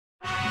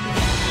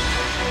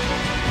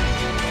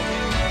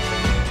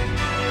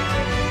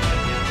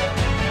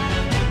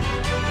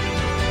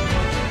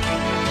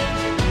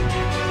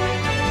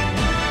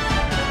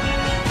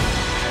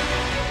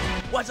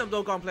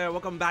up, Dokkan player?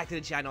 Welcome back to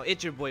the channel.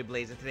 It's your boy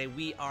Blaze, and today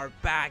we are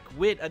back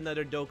with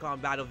another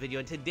Dokkan battle video.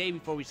 And today,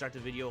 before we start the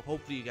video,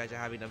 hopefully you guys are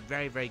having a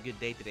very good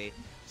day today.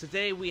 So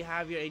today we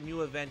have here a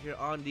new event here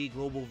on the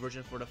global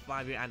version for the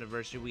 5-year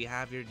anniversary. We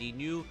have here the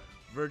new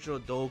virtual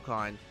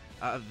Dokkan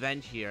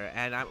event here,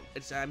 and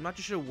I'm not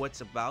too sure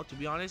what's about, to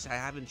be honest. I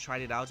haven't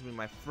tried it out. It's been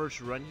my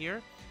first run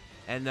here,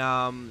 and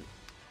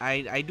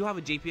I do have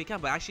a JP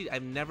account, but actually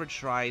I've never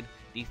tried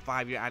the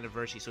 5-year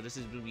anniversary, so this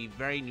is going to be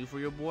very new for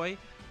your boy.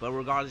 But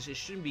regardless, it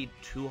shouldn't be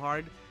too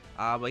hard.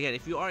 But again,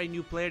 if you are a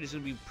new player, this is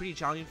going to be pretty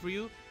challenging for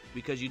you,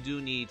 because you do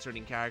need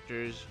certain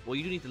characters. Well,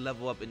 you do need to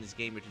level up in this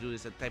game to do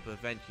this type of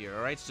event here.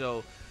 Alright,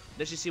 so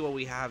let's just see what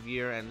we have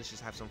here, and let's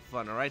just have some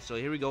fun. Alright, so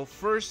here we go.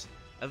 First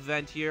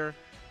event here.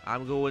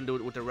 I'm going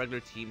with the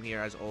regular team here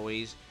as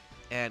always.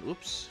 And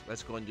oops,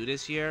 let's go and do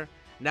this here.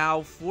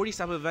 Now, for these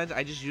type of events,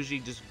 I just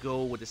usually just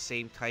go with the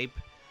same type.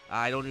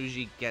 I don't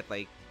usually get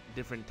like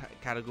different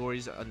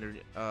categories under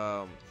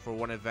for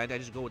one event. I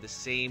just go with the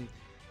same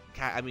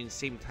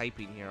same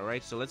typing here.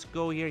 Alright, so let's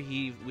go here.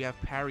 We have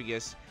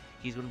Paragus.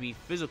 He's going to be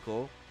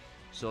physical,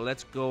 so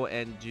let's go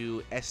and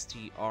do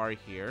STR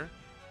here.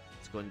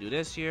 Let's go and do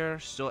this here.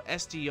 So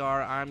STR,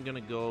 I'm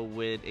gonna go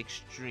with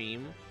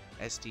extreme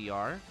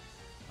STR,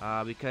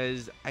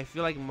 because I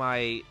feel like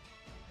my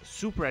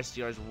super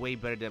STR is way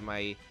better than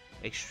my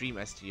extreme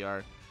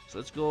STR. So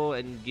let's go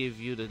and give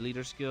you the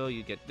leader skill.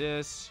 You get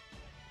this.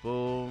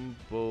 Boom,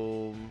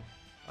 boom.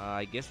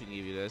 I guess we can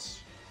give you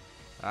this.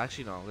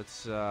 Actually, no.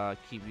 Let's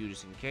keep you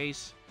just in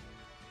case.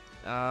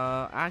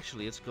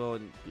 Actually, let's go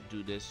and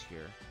do this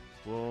here.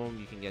 Boom.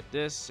 You can get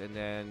this, and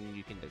then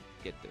you can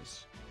get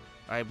this.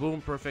 Alright,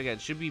 boom. Perfect.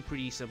 It should be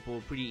pretty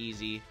simple, pretty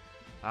easy.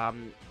 Now,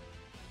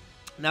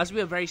 this will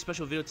be a very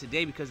special video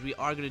today, because we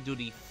are going to do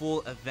the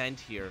full event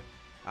here.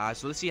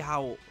 So let's see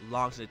how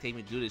long it's going to take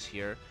me to do this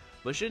here.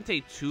 But it shouldn't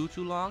take too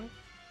long.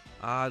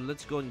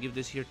 Let's go and give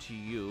this here to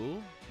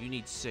you. You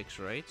need 6,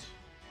 right?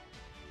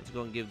 Let's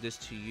go and give this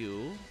to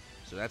you.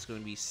 So that's going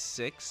to be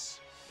 6.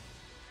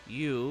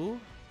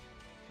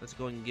 Let's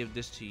go and give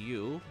this to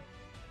you.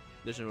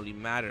 Doesn't really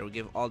matter. We'll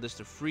give all this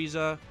to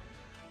Frieza.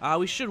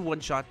 We should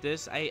one-shot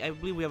this. I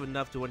believe we have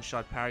enough to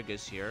one-shot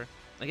Paragus here.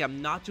 Like,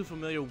 I'm not too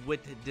familiar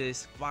with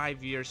this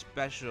 5-year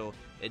special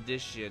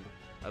edition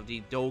of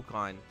the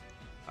Dokkan,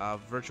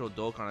 virtual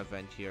Dokkan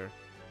event here.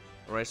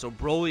 Alright, so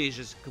Broly is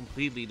just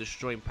completely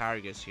destroying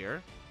Paragus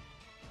here.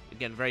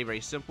 Again, very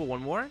simple.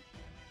 One more.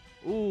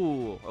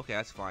 Ooh, okay,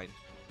 that's fine.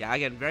 Yeah,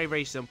 again,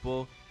 very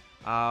simple.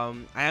 I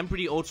am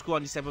pretty old school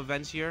on these type of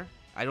events here.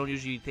 I don't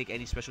usually take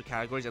any special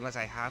categories unless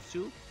I have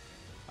to.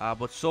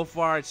 But so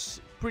far,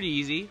 it's pretty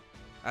easy,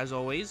 as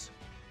always.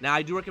 Now,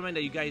 I do recommend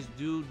that you guys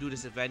do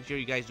this event here.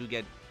 You guys do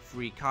get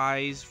free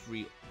Kais,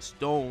 free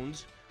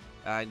stones.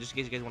 And just in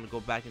case you guys want to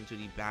go back into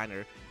the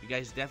banner, you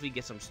guys definitely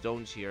get some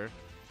stones here.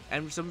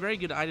 And some very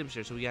good items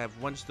here. So we have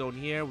 1 stone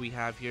here. We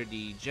have here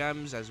the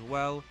gems as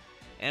well.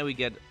 And we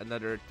get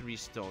another 3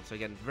 stones. So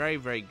again, very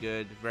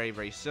good.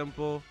 Very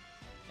simple.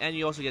 And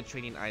you also get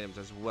training items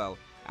as well.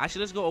 Actually,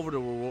 let's go over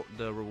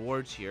the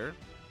rewards here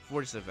for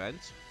this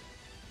event.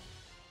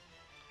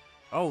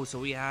 Oh, so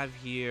we have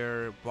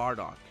here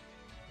Bardock.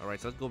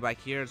 Alright, so let's go back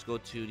here. Let's go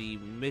to the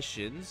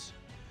missions.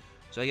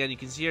 So again, you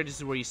can see here, this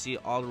is where you see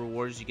all the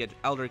rewards. You get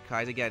Elder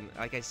Kais. Again,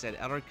 like I said,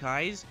 Elder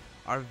Kais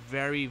are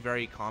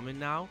very common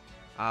now.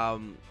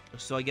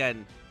 So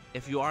again,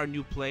 if you are a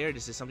new player,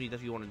 this is something you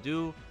definitely want to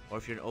do. Or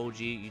if you're an OG,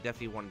 you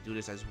definitely want to do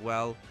this as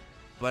well.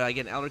 But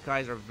again, Elder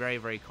Kais are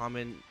very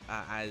common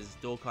as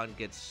Dokkan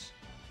gets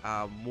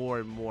more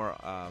and more.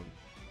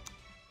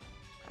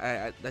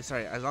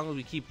 Sorry, as long as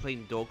we keep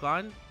playing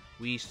Dokkan,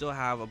 we still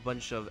have a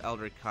bunch of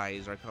Elder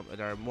Kais that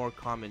are more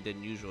common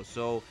than usual.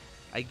 So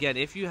again,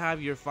 if you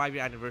have your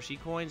 5-year anniversary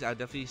coins, I would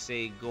definitely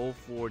say go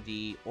for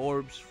the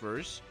orbs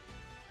first.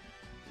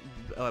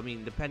 I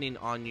mean, depending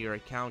on your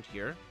account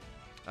here.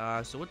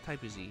 So what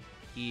type is he?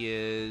 He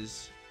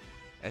is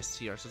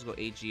STR. So let's go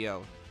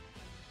AGL.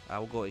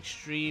 We'll go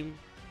extreme.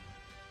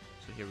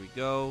 So here we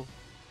go.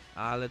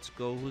 Let's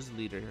go. Who's the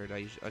leader here?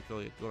 I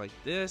go like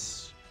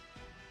this.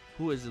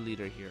 Who is the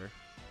leader here?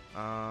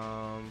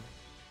 Oh,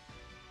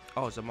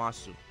 it's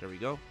Zamasu. There we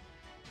go.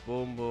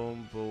 Boom,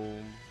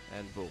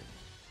 and boom.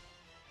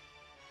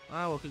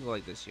 We can go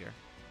like this here.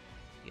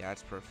 Yeah,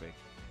 that's perfect.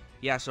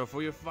 Yeah, so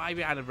for your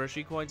 5-year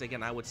anniversary coins,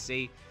 again, I would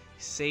say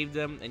save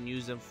them and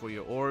use them for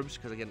your orbs,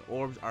 because again,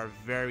 orbs are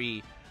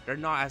they're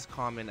not as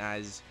common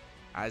as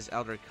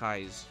Elder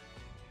Kais.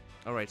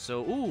 Alright,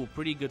 so ooh,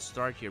 pretty good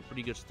start here.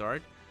 Pretty good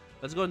start.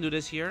 Let's go and do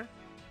this here.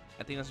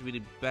 I think that's gonna be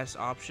the best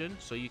option.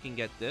 So you can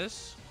get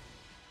this.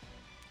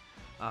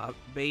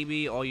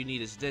 Baby, all you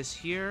need is this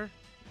here.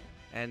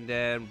 And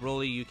then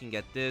Broly, you can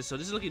get this. So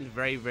this is looking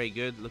very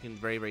good. Looking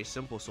very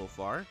simple so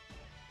far.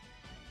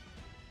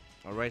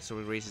 Alright, so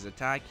we raise his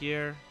attack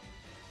here.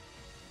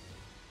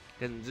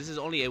 Then this is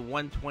only a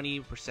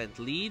 120%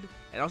 lead.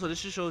 And also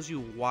this just shows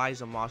you why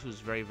Zamasu is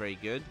very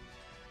good.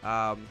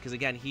 Because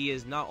again, he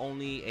is not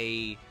only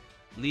a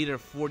leader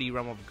for the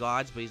Realm of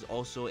Gods, but he's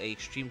also a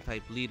extreme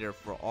type leader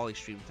for all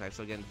extreme types.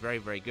 So again,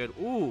 very good.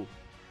 Ooh,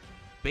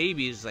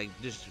 baby is like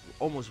just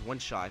almost one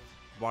shot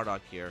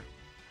Bardock here.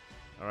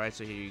 Alright,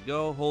 so here you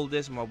go. Hold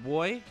this, my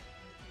boy.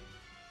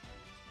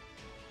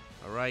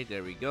 Alright,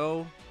 there we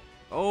go.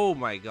 Oh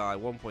my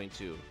god,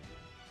 1.2.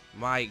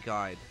 My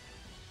god.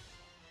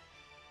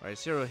 Alright,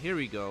 so here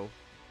we go.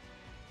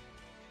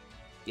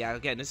 Yeah,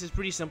 again, this is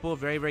pretty simple.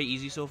 Very, very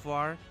easy so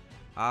far.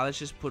 Let's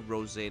just put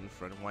Rose in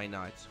front. Why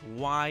not?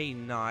 Why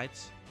not?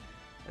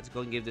 Let's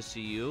go and give this to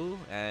you.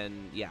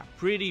 And yeah,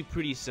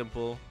 pretty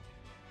simple.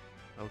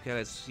 Okay,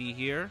 let's see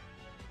here.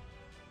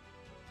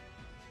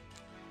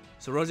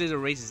 So Rose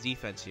erases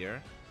defense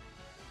here.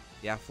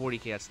 Yeah,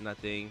 40k, that's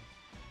nothing.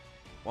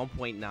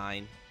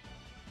 1.9.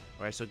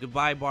 Alright, so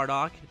goodbye,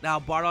 Bardock. Now,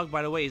 Bardock,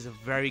 by the way, is a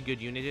very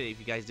good unit if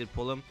you guys did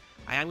pull him.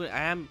 I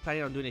am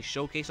planning on doing a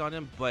showcase on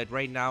him, but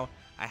right now,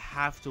 I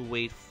have to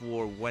wait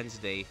for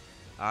Wednesday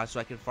so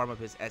I can farm up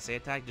his SA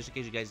attack, just in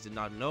case you guys did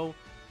not know.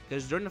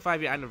 Because during the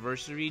 5-year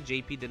anniversary,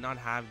 JP did not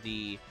have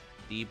the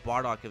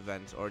Bardock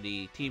event, or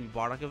the Team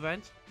Bardock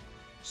event.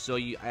 So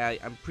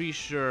I'm pretty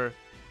sure,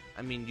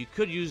 I mean, you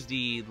could use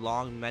the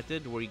long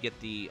method where you get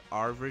the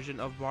R version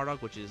of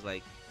Bardock, which is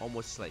like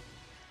almost like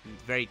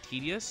very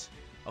tedious.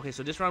 Okay,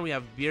 so this round we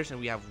have Beers and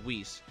we have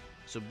Whis.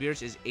 So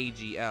Beers is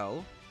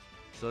AGL.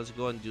 So let's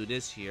go and do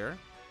this here.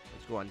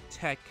 Let's go on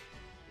Tech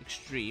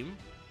Extreme.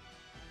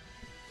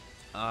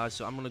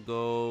 So I'm gonna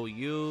go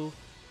you,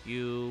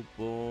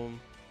 boom,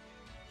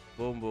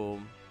 boom,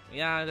 boom.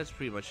 Yeah, that's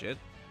pretty much it.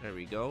 There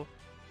we go.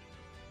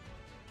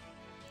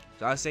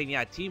 So I was saying,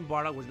 yeah, Team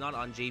Bardock was not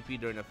on JP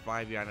during the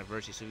 5-year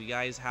anniversary. So if you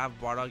guys have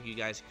Bardock, you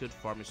guys could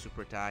farm a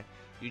super attack.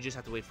 You just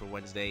have to wait for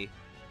Wednesday.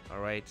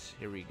 Alright,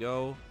 here we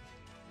go.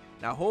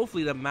 Now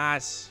hopefully the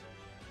mass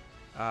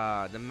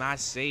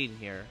Saiyan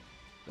here.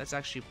 Let's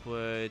actually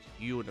put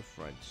you in the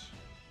front.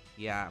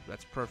 Yeah,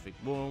 that's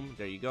perfect. Boom,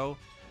 there you go.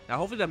 Now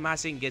hopefully the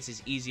mass Saiyan gets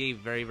his EZA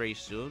very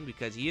soon,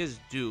 because he is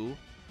due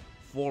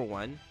for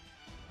one.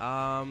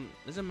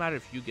 Doesn't matter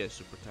if you get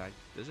super attack,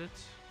 does it?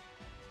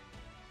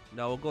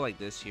 No, we'll go like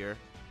this here.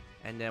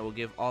 And then we'll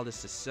give all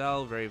this to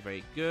Cell.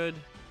 Very good.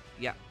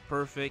 Yeah,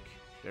 perfect.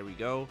 There we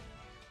go.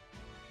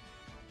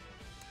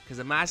 Because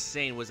the Mass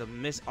Saiyan was a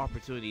missed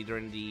opportunity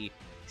during the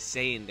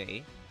Saiyan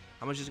Day.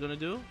 How much is it going to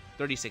do?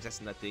 36, that's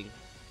nothing.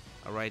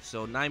 Alright,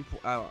 so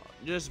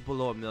just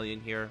below a million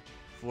here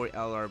for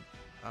LR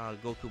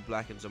Goku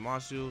Black and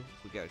Zamasu.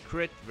 We got a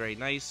crit, very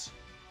nice.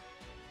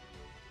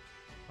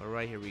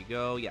 Alright, here we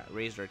go. Yeah,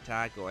 raise their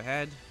attack, go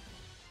ahead.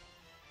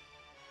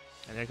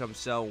 And there comes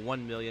Cell,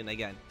 1 million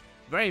again.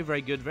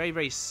 Very good,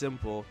 very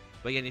simple.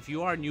 But again, if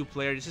you are a new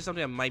player, this is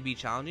something that might be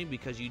challenging,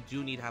 because you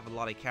do need to have a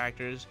lot of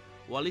characters.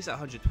 Well, at least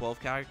 112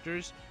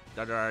 characters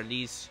that are at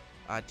least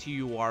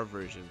TUR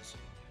versions.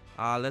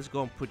 Let's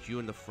go and put you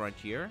in the front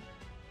here.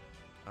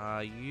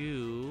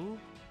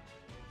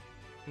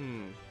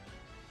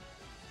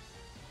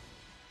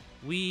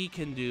 We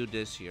can do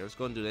this here. Let's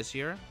go and do this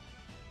here.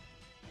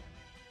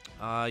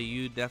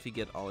 You definitely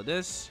get all of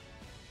this.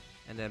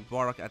 And then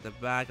Bardock at the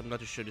back. I'm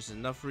not too sure this is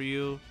enough for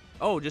you.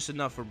 Oh, just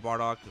enough for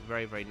Bardock.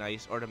 Very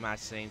nice. Or the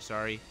Mass Saiyan,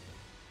 sorry.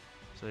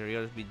 So there you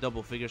go. This will be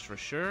double figures for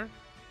sure.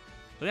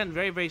 So again,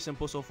 very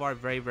simple so far.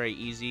 Very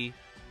easy.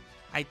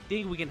 I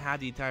think we can have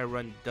the entire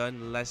run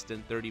done less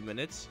than 30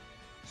 minutes.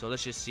 So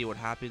let's just see what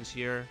happens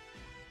here.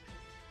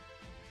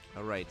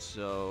 Alright,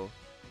 so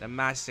the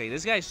Mass Saiyan.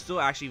 This guy is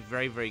still actually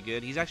very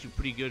good. He's actually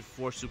pretty good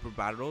for Super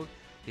Battle.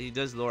 He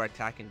does lower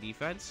attack and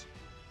defense.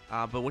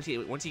 But once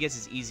he gets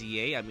his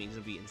EZA, I mean, he's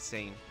gonna be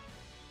insane.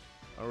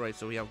 Alright,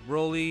 so we have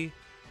Broly.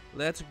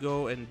 Let's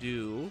go and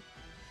do...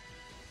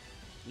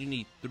 You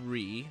need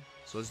 3.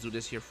 So let's do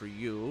this here for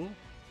you.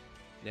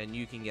 Then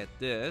you can get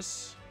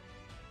this.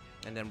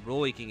 And then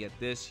Broly can get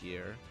this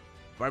here.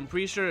 But I'm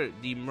pretty sure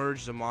the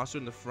merged Zamasu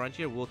in the front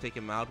here will take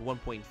him out.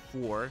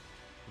 1.4.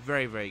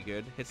 Very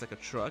good. Hits like a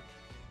truck.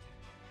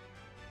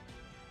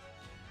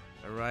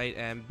 Alright,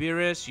 and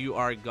Beerus, you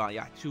are gone.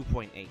 Yeah,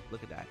 2.8.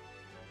 Look at that.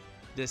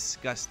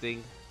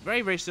 Disgusting.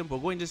 Very simple.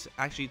 Going just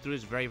actually through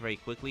this very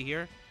quickly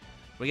here.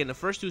 But again, the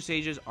first 2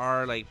 stages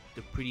are like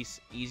the pretty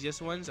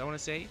easiest ones, I want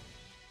to say,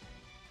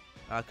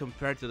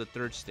 compared to the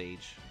 3rd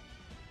stage.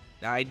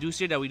 Now I do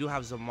see that we do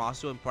have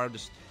Zamasu in part of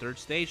this 3rd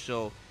stage,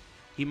 so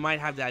he might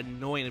have that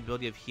annoying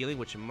ability of healing,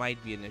 which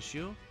might be an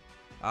issue.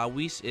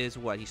 Whis is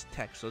what? He's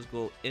tech. So let's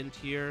go int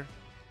here.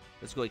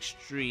 Let's go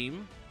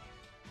extreme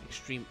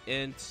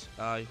int.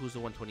 Who's the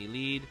 120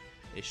 lead?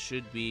 It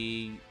should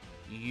be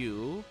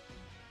you.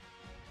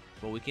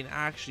 But we can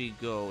actually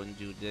go and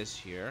do this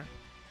here.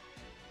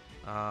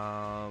 Who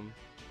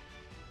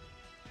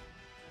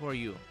are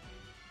you?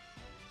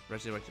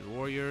 Resurrected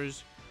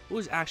Warriors.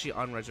 Who's actually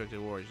on Resurrected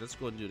Warriors? Let's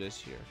go and do this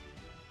here.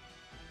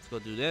 Let's go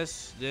do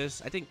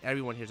this. I think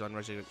everyone here is on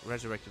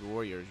Resurrected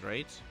Warriors,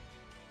 right?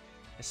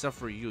 Except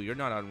for you. You're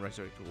not on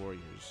Resurrected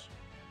Warriors.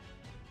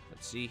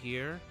 Let's see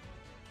here.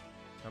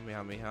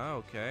 Kamehameha,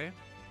 okay.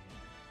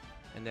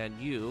 And then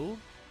you.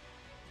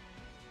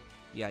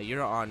 Yeah,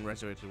 you're on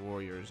Resurrected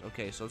Warriors.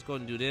 Okay, so let's go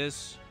and do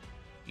this.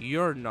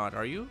 You're not,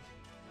 are you?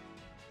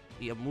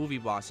 Yeah, movie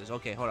bosses.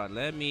 Okay, hold on.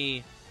 Let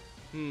me...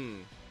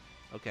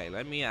 Okay,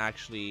 let me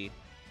actually...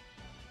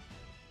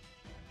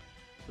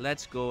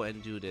 let's go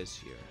and do this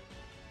here.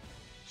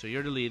 So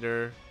you're the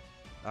leader.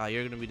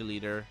 You're gonna be the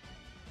leader,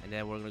 and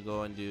then we're gonna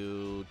go and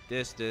do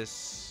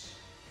this.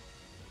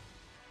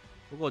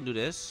 We'll go and do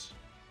this.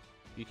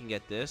 You can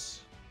get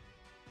this,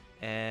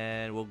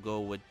 and we'll go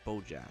with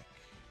Bojack.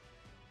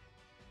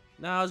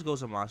 Now let's go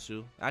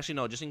Zamasu. Actually,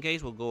 no. Just in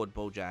case, we'll go with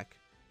Bojack.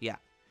 Yeah,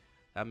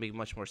 that makes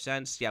much more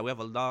sense. Yeah, we have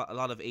a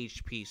lot of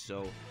HP,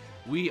 so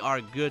we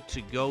are good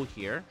to go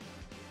here.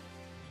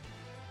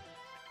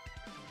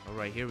 All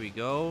right, here we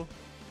go.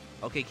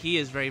 Okay, Key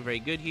is very, very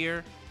good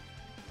here.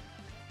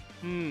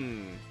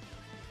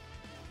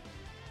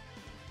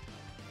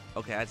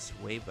 Okay, that's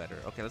way better.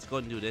 Okay, let's go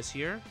and do this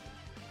here.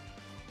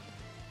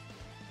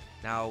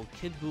 Now,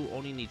 Kid Buu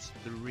only needs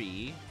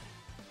 3.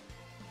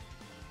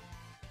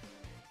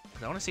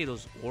 I want to say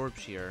those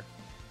orbs here.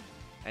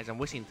 As I'm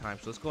wasting time,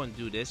 so let's go and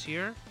do this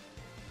here.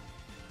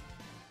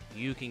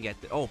 You can get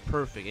oh,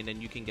 perfect, and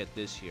then you can get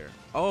this here.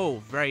 Oh,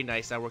 very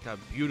nice. That worked out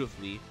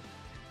beautifully.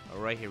 All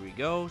right, here we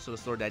go. So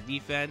let's throw that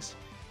defense.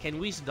 Can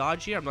we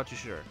dodge here? I'm not too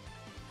sure.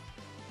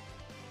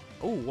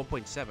 Oh,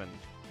 1.7.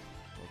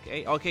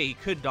 Okay. Okay, he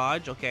could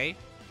dodge. Okay.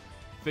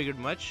 Figured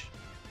much.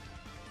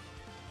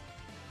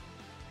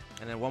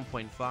 And then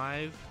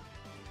 1.5.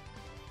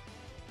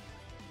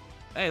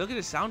 Hey, look at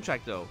the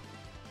soundtrack, though.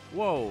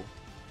 Whoa.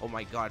 Oh,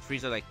 my God.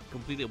 Frieza, like,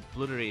 completely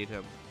obliterated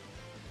him.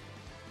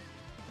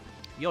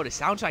 Yo, the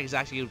soundtrack is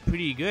actually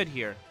pretty good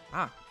here.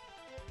 Ah.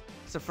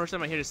 It's the first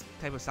time I hear this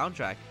type of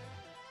soundtrack.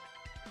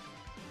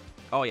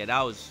 Oh, yeah.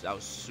 That was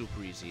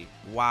super easy.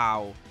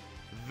 Wow.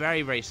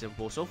 Very, very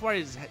simple. So far,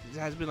 it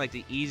has been, like,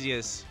 the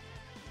easiest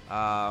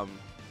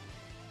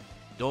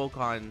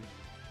Dokkan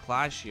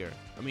Clash here.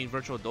 I mean,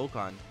 Virtual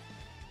Dokkan.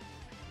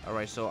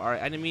 Alright, so our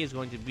enemy is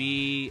going to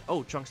be...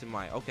 Oh, Trunks and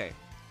Mai. Okay.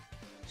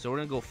 So we're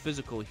going to go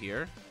physical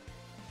here.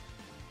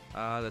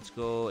 Let's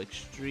go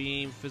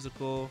extreme,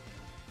 physical.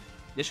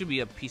 This should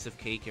be a piece of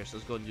cake here. So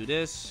let's go and do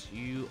this.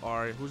 You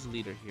are... Who's the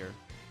leader here?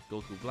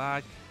 Goku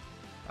Black.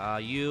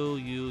 You,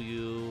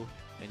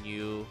 and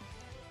you.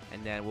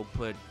 And then we'll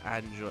put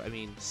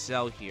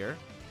Cell here.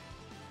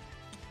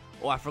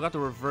 Oh, I forgot to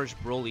reverse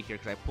Broly here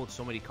because I pulled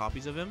so many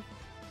copies of him.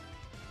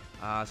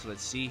 So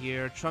let's see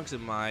here. Trunks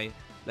and Mai.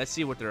 Let's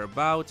see what they're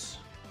about.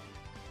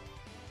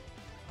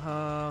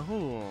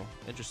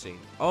 Interesting.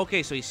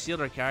 Okay, so he sealed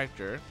our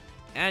character.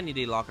 And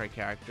they lock our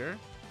character.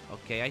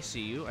 Okay, I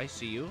see you. I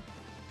see you.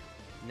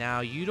 Now,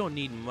 you don't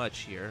need much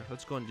here.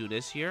 Let's go and do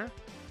this here.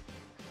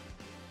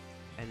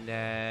 And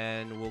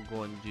then we'll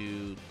go and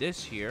do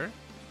this here.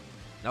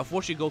 Now,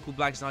 fortunately, Goku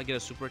Black does not get a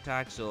super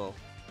attack, so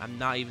I'm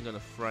not even going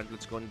to front.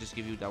 Let's go and just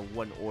give you that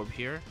one orb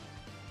here.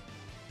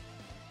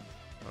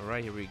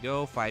 Alright, here we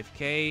go.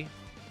 5k.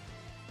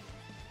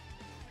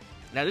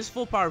 Now, this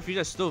full power Frieza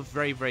is still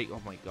very, very...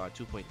 Oh my god,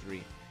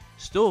 2.3.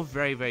 Still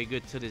very, very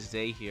good to this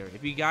day here.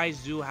 If you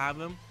guys do have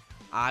him,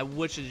 I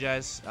would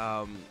suggest,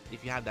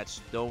 if you have that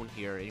stone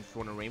here, and if you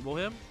want to rainbow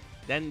him,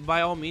 then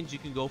by all means, you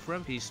can go for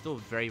him. He's still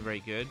very, very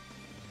good.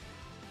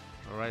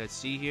 Alright, let's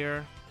see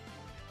here.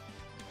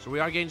 So we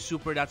are getting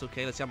super. That's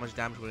okay. Let's see how much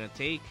damage we're going to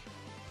take.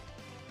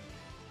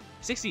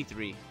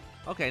 63.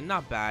 Okay,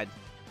 not bad.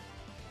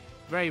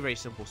 Very, very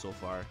simple so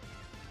far.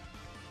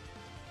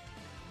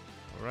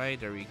 Alright,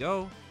 there we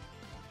go.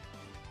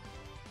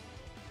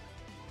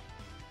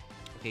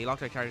 Okay, he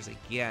locked our characters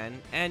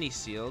again, and he's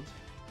sealed.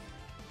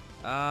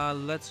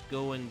 Let's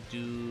go and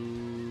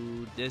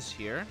do this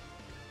here.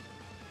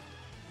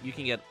 You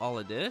can get all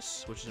of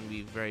this, which is going to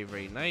be very,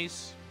 very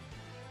nice.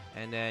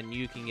 And then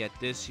you can get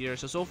this here.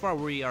 So far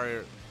we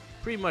are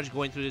pretty much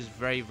going through this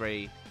very,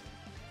 very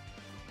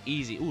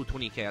easy. Ooh,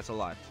 20k, that's a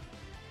lot.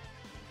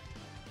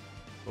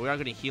 But we are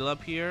going to heal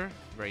up here.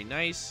 Very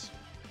nice.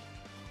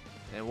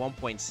 And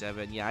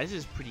 1.7. Yeah, this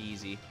is pretty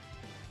easy.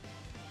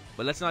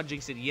 But let's not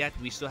jinx it yet.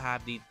 We still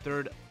have the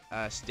third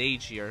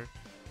stage here.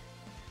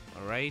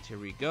 Alright, here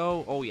we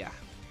go. Oh, yeah.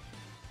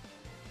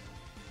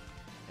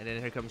 And then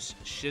here comes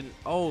Shin.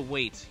 Oh,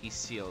 wait. He's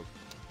sealed.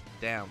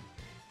 Damn.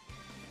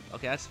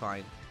 Okay, that's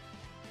fine.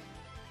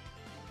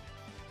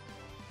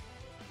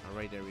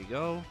 Alright, there we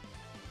go.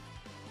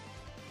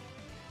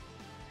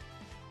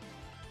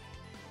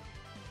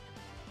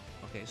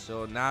 Okay,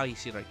 so now he's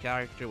sealed our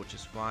character, which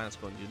is fine. Let's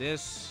go and do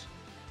this.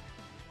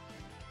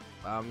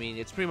 I mean,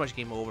 it's pretty much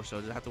game over, so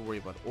I don't have to worry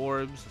about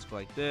orbs. Let's go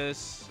like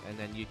this, and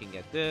then you can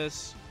get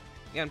this.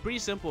 Again, pretty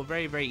simple,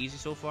 very, very easy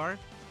so far.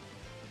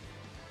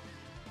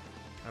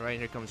 Alright,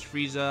 here comes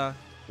Frieza.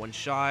 One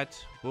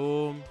shot.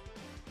 Boom.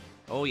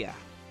 Oh, yeah.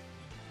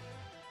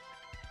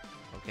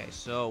 Okay,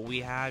 so we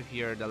have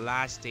here the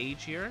last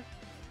stage here.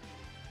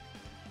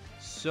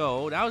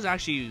 So, that was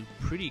actually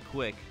pretty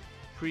quick.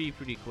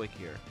 Pretty quick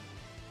here.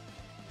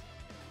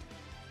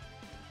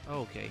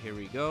 Okay, here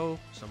we go.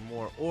 Some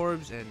more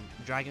orbs and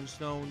dragon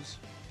stones.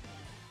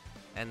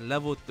 And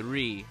level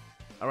 3.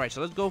 Alright,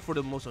 so let's go for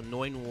the most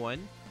annoying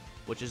one,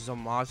 which is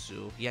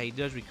Zamasu. Yeah, he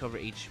does recover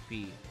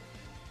HP.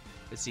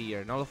 Let's see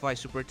here. Nullify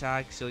super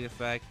attack, sealing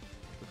effect,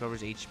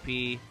 recovers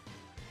HP.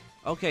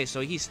 Okay,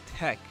 so he's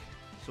tech.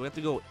 So we have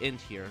to go in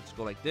here. Let's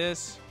go like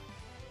this.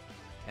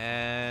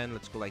 And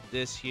let's go like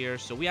this here.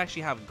 So we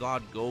actually have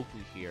God Goku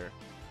here.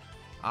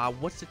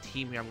 What's the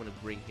team here I'm going to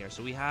bring here?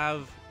 So we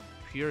have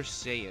Pure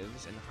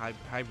Saiyans and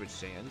Hybrid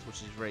Saiyans, which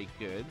is very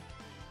good.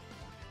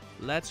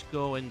 Let's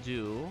go and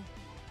do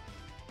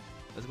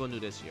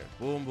this here.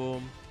 Boom,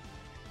 boom.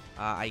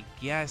 I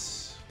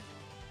guess...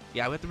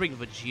 Yeah, we have to bring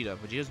Vegeta.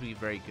 Vegeta's be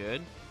very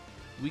good.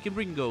 We can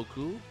bring Goku.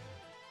 Do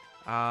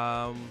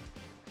I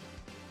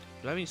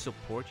have any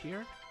support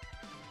here?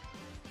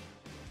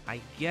 I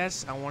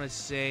guess I want to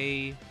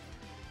say...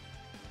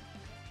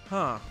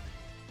 Huh.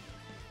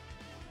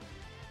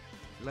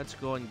 Let's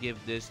go and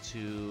give this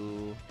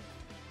to...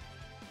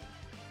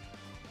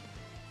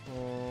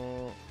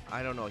 Oh,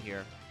 I don't know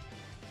here.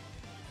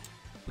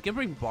 We can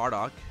bring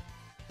Bardock.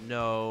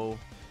 No.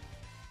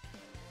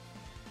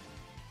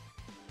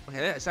 Okay,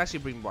 let's actually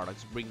bring Bardock.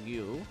 Let's bring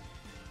you.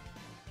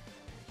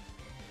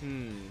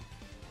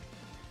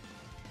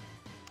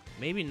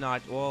 Maybe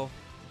not. Well,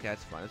 okay,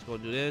 that's fine. Let's go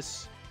do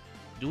this.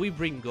 Do we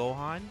bring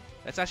Gohan?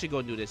 Let's actually go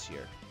and do this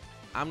here.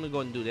 I'm gonna go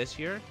and do this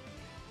here.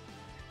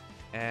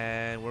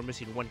 And we're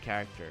missing one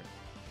character.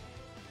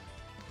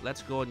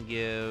 Let's go and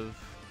give...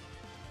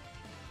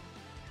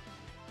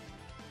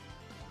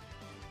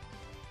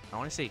 I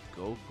want to say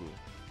Goku.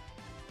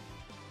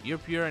 You're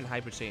Pure and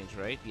Hyper Saiyans,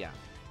 right? Yeah.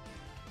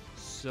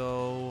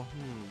 So,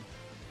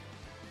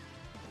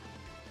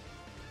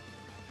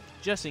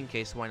 just in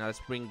case, why not? Let's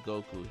bring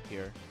Goku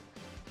here.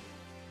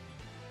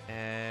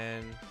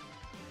 And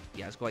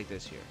yeah, let's go like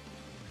this here.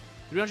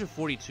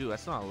 342,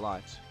 that's not a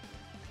lot.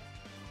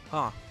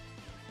 Huh.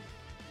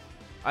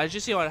 Let's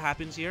just see what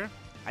happens here.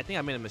 I think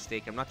I made a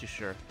mistake. I'm not too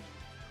sure.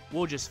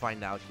 We'll just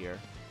find out here.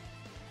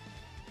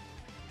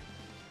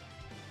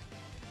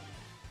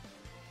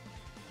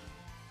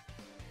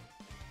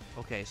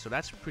 Okay, so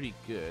that's pretty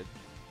good.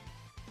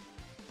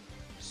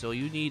 So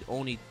you need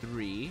only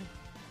 3.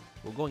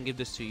 We'll go and give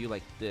this to you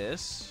like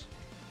this.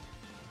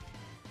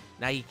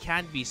 Now he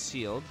can't be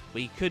sealed,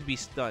 but he could be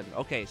stunned.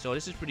 Okay, so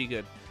this is pretty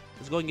good.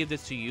 Let's go and give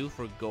this to you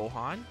for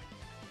Gohan.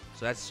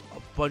 So that's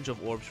a bunch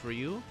of orbs for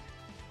you.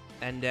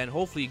 And then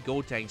hopefully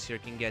Gotenks here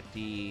can get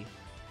the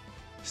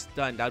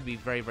stun. That would be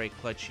very, very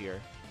clutch here.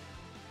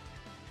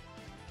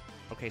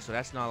 Okay, so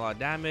that's not a lot of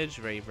damage.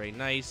 Very, very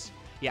nice.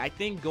 Yeah, I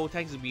think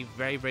Gotenks would be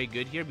very, very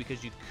good here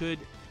because you could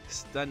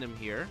stun him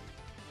here.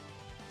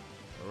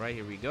 Alright,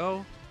 here we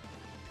go.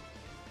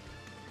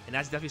 And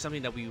that's definitely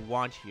something that we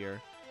want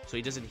here, so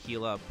he doesn't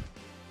heal up.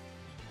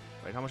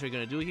 Right, how much are we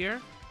going to do here?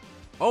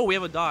 Oh, we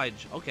have a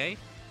dodge. Okay.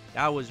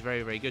 That was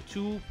very, very good.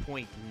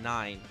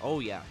 2.9. Oh,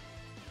 yeah.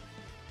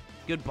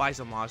 Goodbye,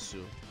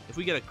 Zamasu. If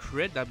we get a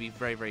crit, that'd be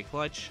very, very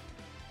clutch.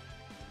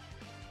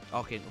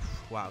 Okay.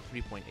 Wow,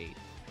 3.8.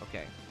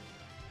 Okay.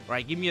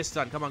 Alright, give me a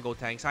stun. Come on,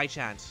 Gotenks. High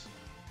chance.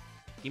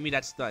 Give me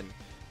that stun.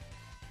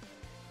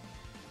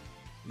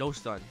 No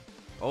stun.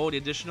 Oh, the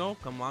additional.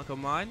 Come on,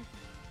 come on.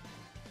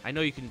 I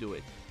know you can do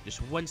it.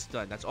 Just one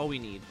stun. That's all we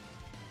need.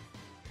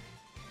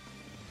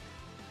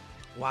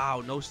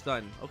 Wow, no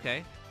stun.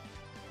 Okay.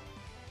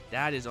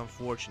 That is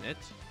unfortunate.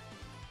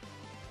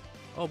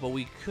 Oh, but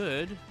we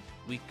could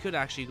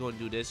actually go and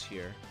do this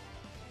here.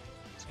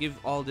 Let's give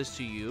all this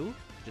to you.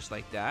 Just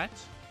like that.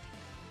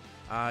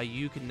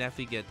 You can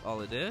definitely get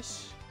all of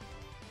this.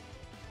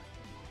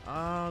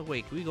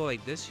 Wait, can we go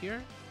like this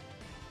here?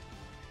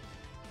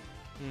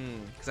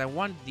 Because I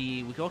want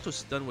the... We can also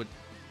stun with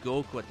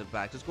Goku at the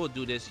back. Let's go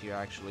do this here,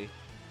 actually.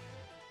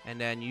 And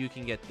then you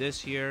can get this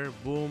here.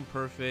 Boom,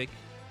 perfect.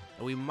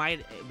 And we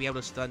might be able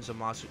to stun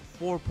Zamasu.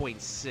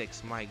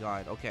 4.6, my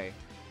god. Okay.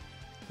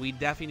 We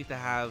definitely need to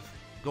have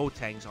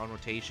Gotenks on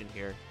rotation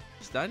here.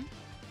 Stun?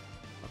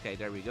 Okay,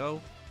 there we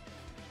go.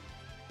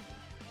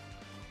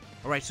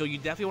 Alright, so you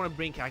definitely want to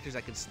bring characters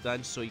that can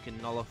stun so you can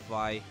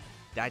nullify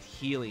that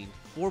healing.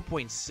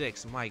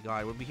 4.6, my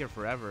god, we'll be here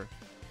forever.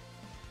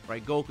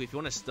 Right, Goku, if you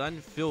want to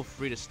stun, feel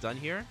free to stun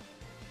here.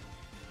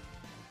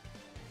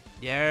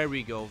 There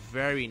we go.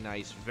 Very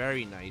nice,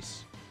 very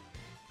nice.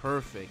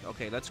 Perfect.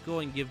 Okay, let's go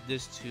and give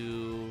this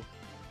to...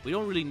 We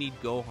don't really need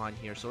Gohan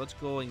here, so let's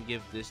go and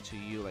give this to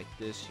you like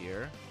this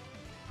here.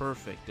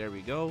 Perfect. There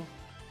we go.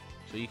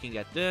 So you can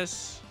get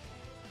this.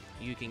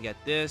 You can get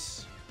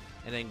this.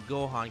 And then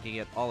Gohan can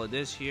get all of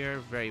this here.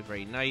 Very,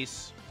 very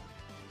nice.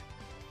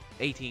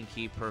 18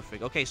 key.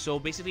 Perfect. Okay, so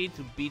basically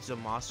to beat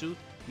Zamasu,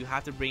 you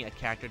have to bring a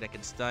character that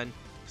can stun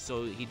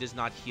so he does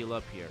not heal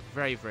up here.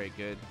 Very, very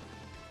good.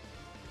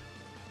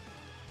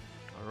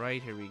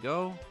 Alright, here we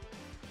go.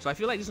 So I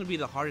feel like this is going to be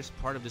the hardest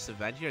part of this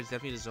event here. It's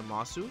definitely the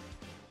Zamasu.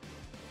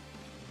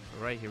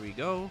 Alright, here we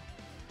go.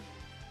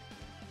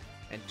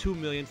 And 2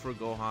 million for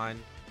Gohan.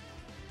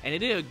 And it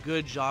did a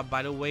good job,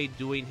 by the way,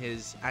 doing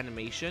his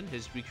animation,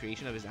 his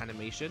recreation of his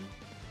animation.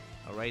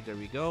 Alright, there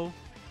we go.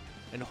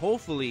 And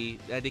hopefully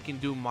they can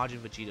do Majin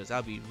Vegetas. That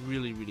would be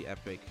really, really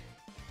epic.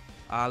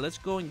 Let's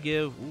go and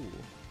give... Ooh.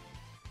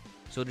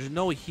 So there's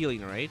no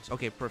healing, right?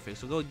 Okay, perfect.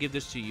 So go give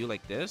this to you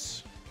like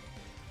this.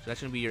 So that's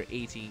going to be your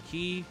 18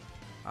 key.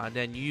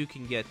 Then you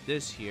can get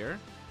this here.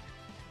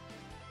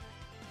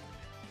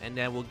 And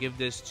then we'll give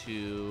this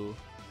to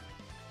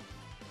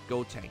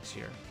Gotenks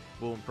here.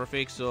 Boom,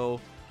 perfect.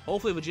 So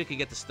Hopefully Vegeta can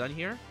get the stun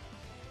here.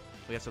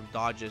 We have some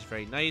dodges.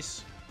 Very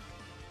nice.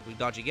 We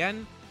dodge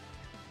again.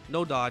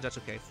 No dodge. That's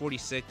okay.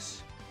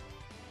 46.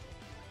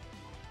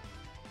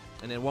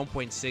 And then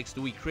 1.6.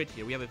 Do we crit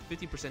here? We have a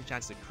 50%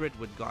 chance to crit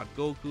with God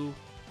Goku.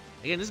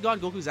 Again, this God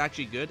Goku is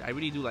actually good. I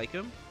really do like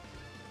him.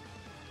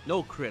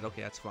 No crit.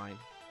 Okay, that's fine.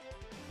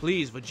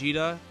 Please,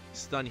 Vegeta,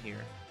 stun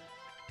here.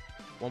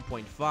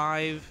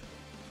 1.5.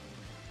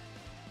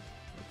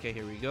 Okay,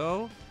 here we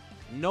go.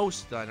 No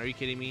stun. Are you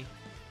kidding me?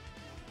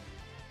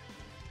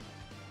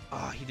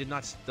 Ah, he did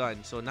not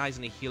stun. So now he's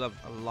going to heal up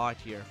a lot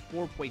here.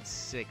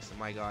 4.6. Oh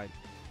my god.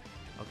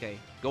 Okay,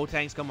 go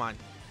Tanks. Come on.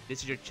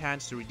 This is your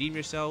chance to redeem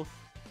yourself.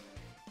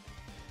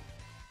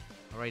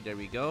 Alright, there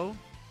we go.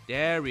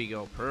 There we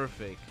go.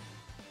 Perfect.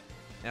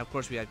 And of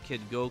course we have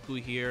Kid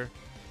Goku here.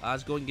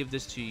 Let's go and give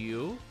this to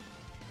you.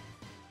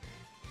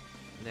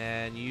 And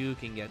then you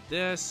can get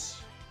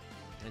this.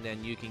 And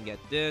then you can get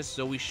this.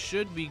 So we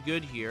should be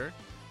good here.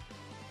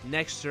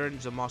 Next turn,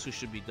 Zamasu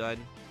should be done.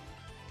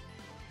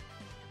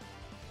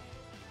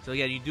 So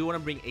yeah, you do want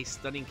to bring a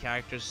stunning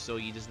character so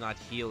he does not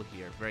heal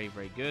here. Very,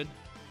 very good.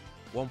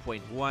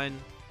 1.1.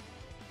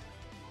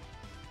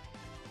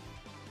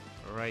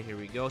 Alright, here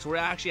we go. So we're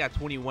actually at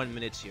 21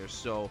 minutes here.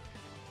 So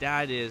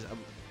that is,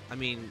 I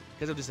mean,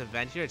 because of this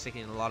event here, it's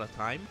taking a lot of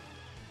time.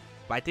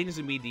 But I think this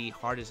is going to be the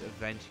hardest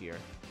event here.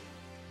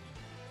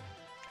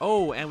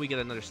 Oh, and we get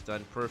another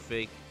stun.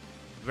 Perfect.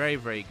 Very,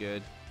 very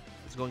good.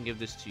 Let's go and give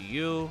this to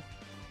you.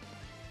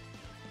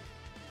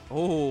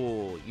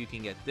 Oh, you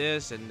can get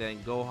this. And then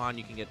Gohan,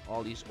 you can get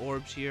all these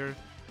orbs here.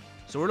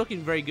 So we're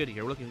looking very good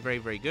here. We're looking very,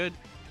 very good.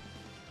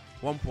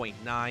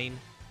 1.9.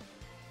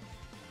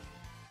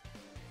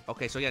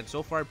 Okay, so again,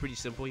 so far pretty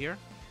simple here.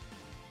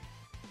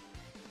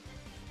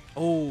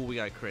 Oh, we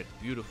got a crit.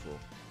 Beautiful.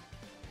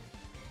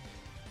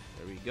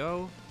 There we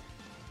go.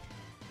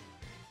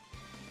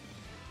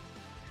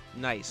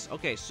 Nice.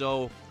 Okay,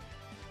 so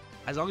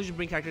as long as you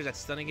bring characters that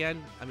stun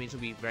again, I mean, it's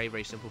going to be very,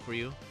 very simple for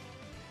you.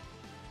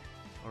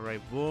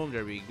 Alright, boom.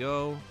 There we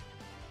go.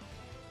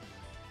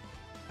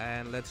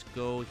 And let's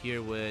go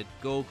here with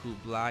Goku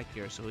Black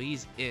here. So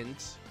he's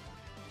int.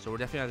 So we're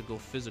definitely going to go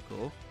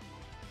physical,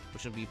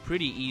 which will be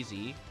pretty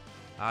easy.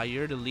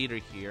 You're the leader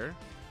here.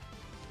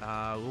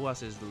 Who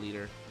else is the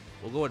leader?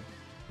 We'll go with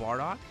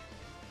Bardock.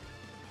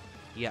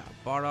 Yeah,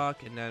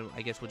 Bardock, and then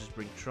I guess we'll just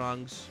bring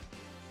Trunks,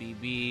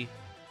 BB.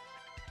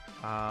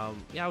 Yeah,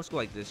 let's go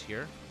like this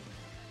here.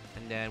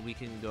 And then we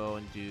can go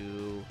and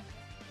do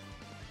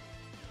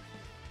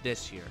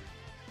this here.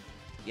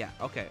 Yeah,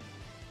 okay.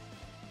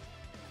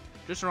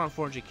 Just around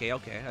 400k.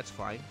 Okay, that's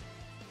fine.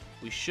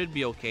 We should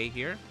be okay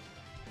here.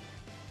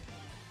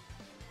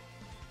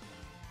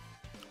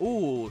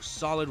 Ooh,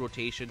 solid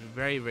rotation.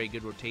 Very, very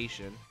good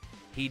rotation.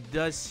 He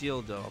does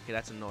seal though. Okay,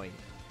 that's annoying.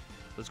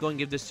 Let's go and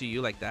give this to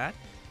you like that.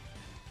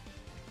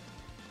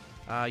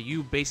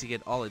 You basically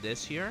get all of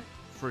this here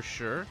for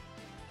sure.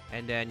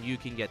 And then you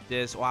can get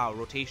this. Wow,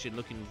 rotation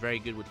looking very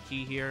good with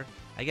Ki here.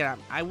 Again,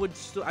 I'm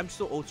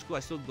still old school.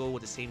 I still go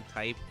with the same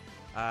type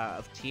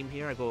of team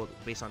here. I go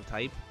based on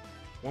type.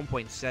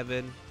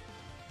 1.7.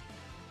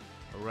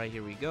 Alright,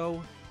 here we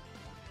go.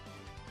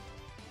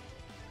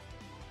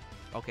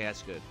 Okay,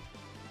 that's good.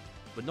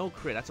 But no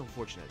crit, that's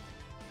unfortunate.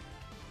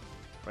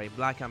 Right,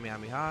 Black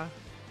Kamehameha.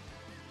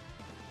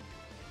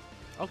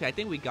 Okay, I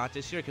think we got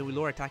this here. Can we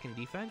lower attack and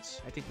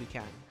defense? I think we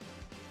can.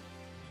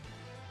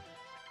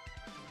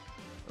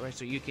 Alright,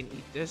 so you can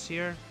eat this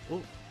here.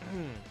 Oh,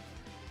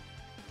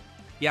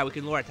 yeah, we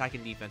can lower attack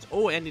and defense.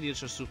 Oh, and the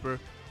initial super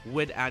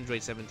with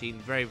Android 17.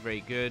 Very,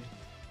 very good.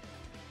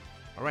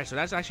 Alright, so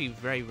that's actually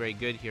very, very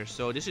good here.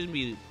 So this is going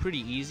to be pretty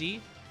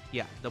easy.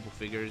 Yeah, double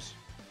figures.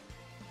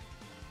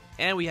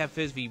 And we have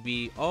Fizz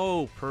VB.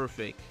 Oh,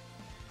 perfect.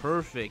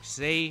 Perfect.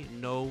 Say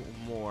no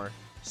more.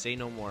 Say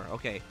no more.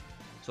 Okay.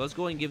 So let's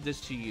go and give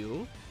this to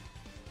you.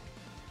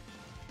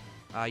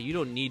 You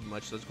don't need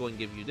much. So let's go and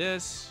give you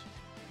this.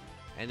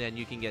 And then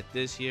you can get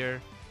this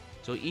here.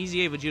 So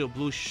Easy A Vegito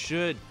Blue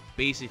should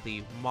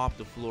basically mop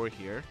the floor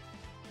here.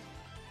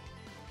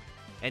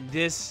 And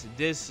this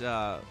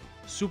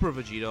Super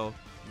Vegito,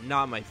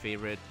 not my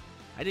favorite.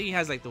 I think he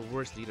has like the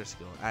worst leader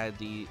skill out of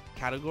the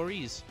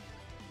categories.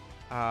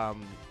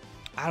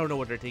 I don't know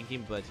what they're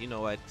thinking, but you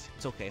know what?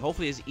 It's okay.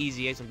 Hopefully his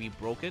Easy A is going to be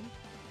broken.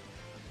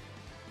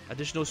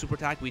 Additional super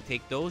attack, we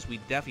take those. We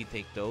definitely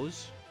take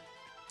those.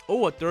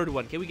 Oh, a third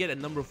one. Can we get a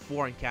number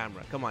 4 on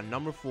camera? Come on,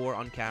 number 4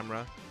 on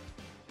camera.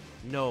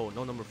 No,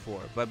 no number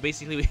 4. But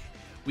basically,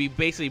 we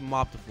basically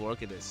mopped the floor.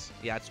 Look at this.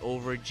 Yeah, it's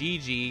over.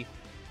 GG.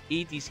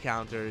 Eat these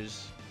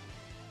counters.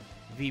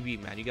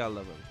 VB, man. You gotta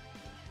love him.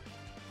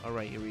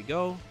 Alright, here we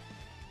go.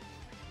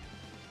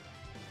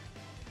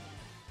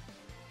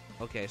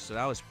 Okay, so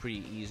that was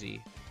pretty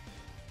easy.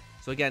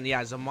 So again,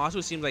 yeah,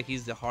 Zamasu seems like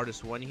he's the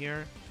hardest one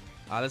here.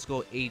 Let's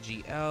go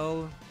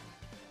AGL.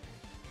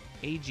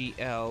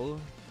 AGL.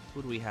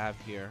 Who do we have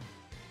here?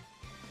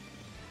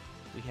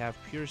 We have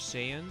Pure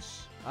Saiyans.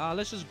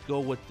 Let's just go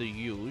with the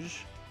Yuge.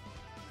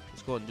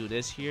 Let's go and do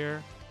this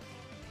here.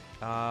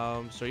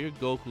 So you're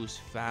Goku's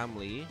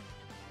family.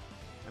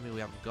 I mean, we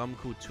have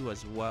Gumku too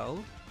as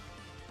well.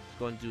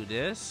 go and do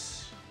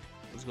this.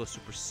 Let's go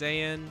Super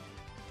Saiyan.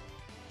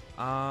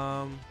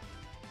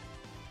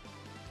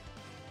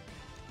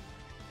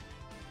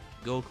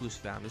 Goku's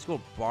family. Let's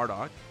go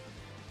Bardock.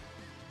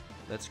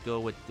 Let's go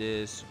with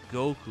this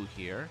Goku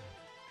here.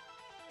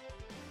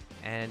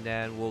 And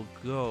then we'll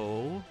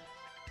go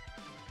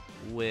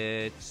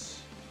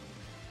with...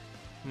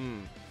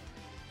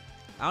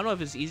 I don't know if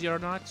it's easier or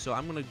not, so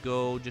I'm gonna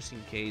go just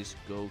in case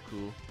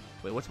Goku.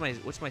 Wait, what's my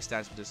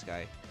stats with this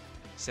guy?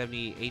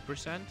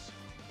 78%?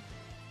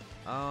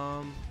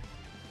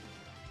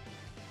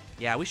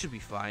 Yeah, we should be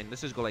fine.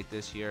 Let's just go like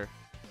this here.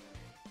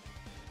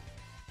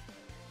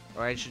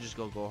 Or I should just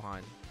go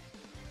Gohan.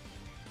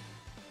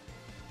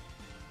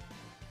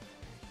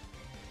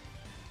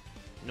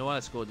 You know what?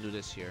 Let's go and do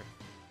this here.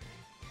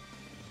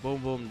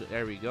 Boom, boom.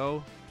 There we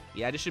go.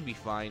 Yeah, this should be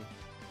fine.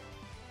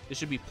 This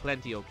should be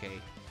plenty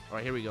okay.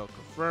 Alright, here we go.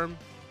 Confirm.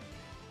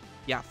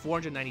 Yeah,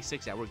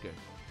 496. Yeah, we're good.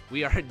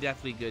 We are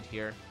definitely good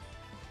here.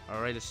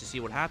 Alright, let's just see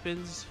what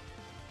happens.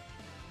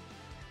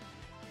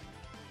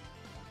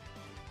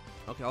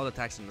 Okay, all the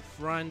attacks in the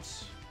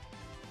front.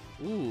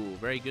 Ooh,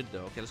 very good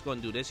though. Okay, let's go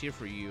and do this here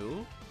for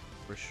you.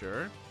 For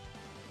sure.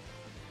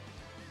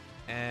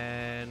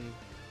 And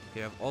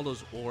okay, I have all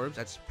those orbs.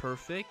 That's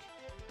perfect.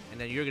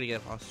 And then you're gonna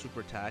get a super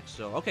attack.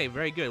 So okay,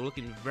 very good. We're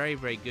looking very,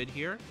 very good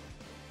here.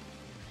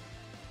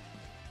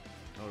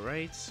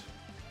 Alright.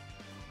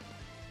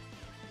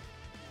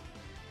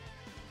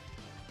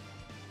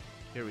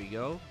 Here we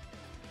go.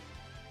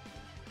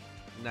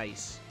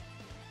 Nice.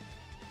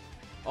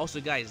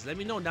 Also, guys, let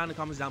me know down in the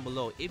comments down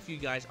below if you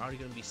guys are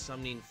going to be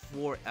summoning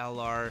for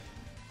LR,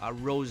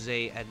 Rose,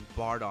 and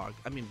Bardock.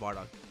 I mean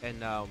Bardock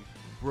and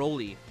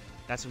Broly.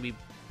 That's going to be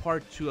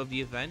part 2 of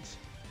the event,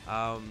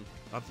 of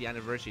the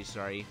anniversary.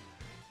 Sorry.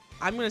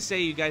 I'm going to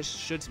say you guys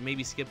should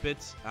maybe skip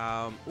it.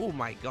 Oh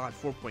my God,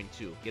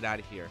 4.2. Get out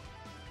of here.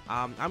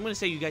 I'm going to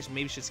say you guys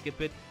maybe should skip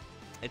it.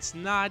 It's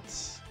not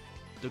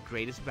the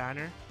greatest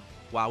banner.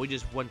 Wow, we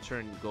just one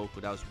turn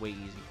Goku. That was way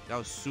easy. That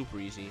was super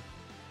easy.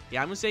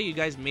 Yeah, I'm gonna say you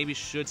guys maybe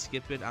should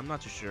skip it. I'm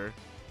not too sure.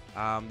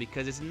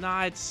 Because it's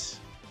not...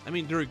 I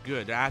mean, they're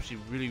good. They're actually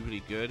really,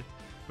 really good.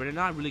 But they're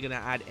not really gonna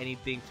add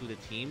anything to the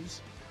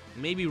teams.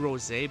 Maybe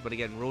Rose, but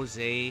again, Rose...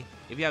 If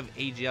you have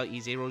AGL,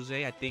 Easy Rose,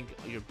 I think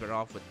you're better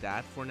off with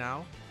that for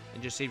now.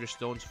 And just save your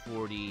stones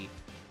for the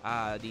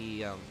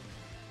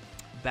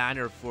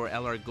banner for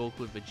LR Goku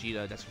and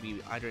Vegeta. That's gonna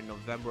be either in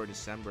November or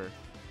December.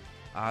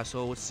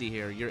 So let's see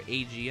here. Your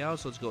AGL,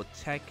 so let's go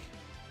Tech.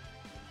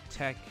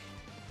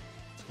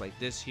 Like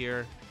this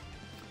here.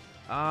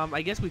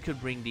 I guess we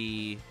could bring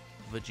the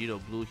Vegito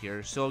Blue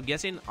here. So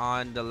guessing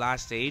on the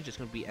last stage, it's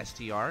gonna be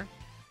STR.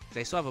 Because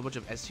I still have a bunch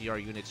of STR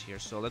units here.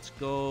 So let's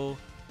go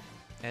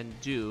and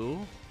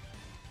do...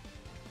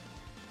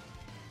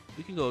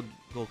 We can go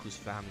Goku's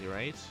family,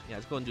 right? Yeah,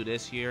 let's go and do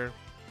this here.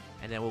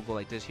 And then we'll go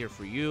like this here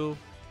for you.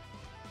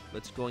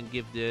 Let's go and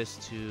give this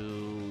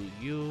to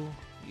you.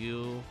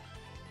 You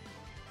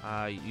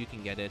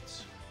can get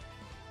it.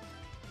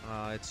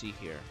 Let's see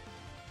here.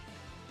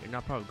 You're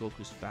not part of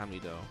Goku's family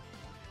though.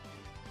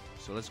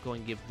 So let's go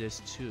and give this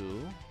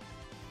to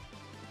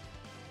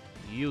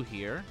you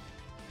here.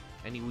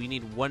 And we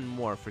need one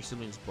more for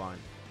siblings bond.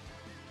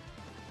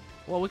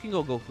 Well, we can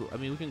go Goku. I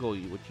mean, we can go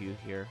with you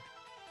here.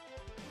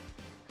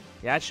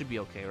 Yeah, that should be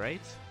okay, right?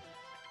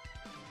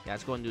 Yeah,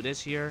 let's go and do this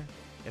here.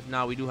 If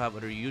not, we do have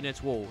other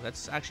units. Whoa,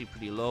 that's actually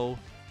pretty low.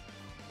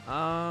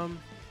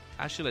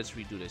 Actually, let's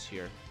redo this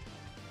here.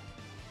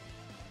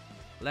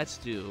 Let's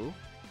go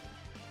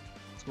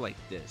like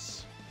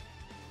this.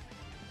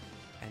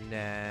 And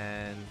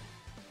then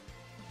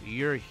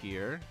you're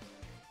here.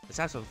 Let's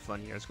have some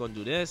fun here. Let's go and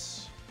do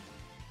this.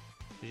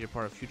 Because you're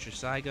part of Future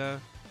Saga.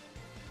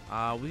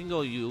 We can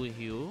go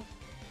you.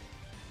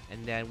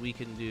 And then we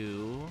can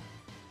do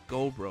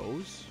Go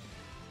Bros.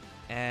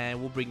 And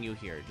we'll bring you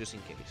here just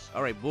in case.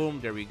 Alright, boom.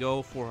 There we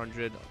go.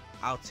 400.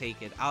 I'll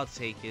take it.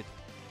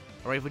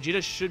 Alright,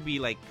 Vegeta should be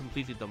like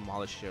completely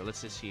demolished here.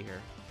 Let's just see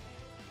here.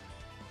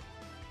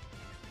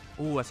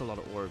 Ooh, that's a lot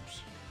of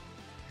orbs.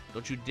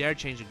 Don't you dare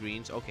change the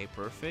greens. Okay,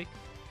 perfect.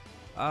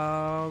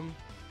 Oh,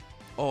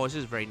 this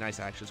is very nice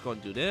actually. Let's go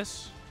and do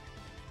this.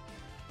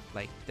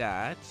 Like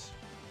that.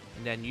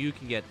 And then you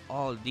can get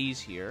all of these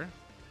here.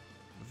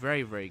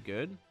 Very, very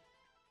good.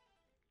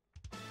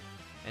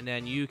 And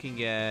then you can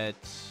get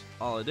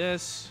all of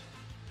this.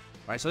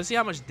 Alright, so let's see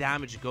how much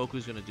damage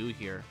Goku's gonna do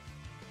here.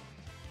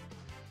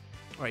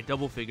 Alright,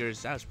 double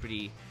figures. That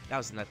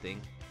was nothing.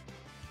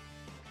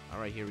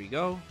 Alright, here we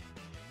go.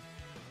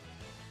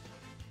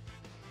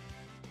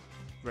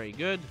 Very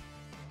good.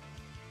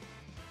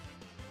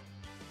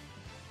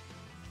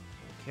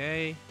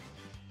 Okay.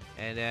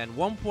 And then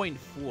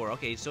 1.4.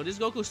 Okay, so this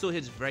Goku still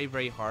hits very,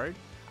 very hard.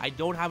 I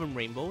don't have him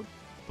rainbowed.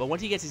 But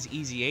once he gets his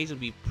easy A's,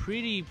 it'll be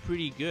pretty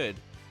good.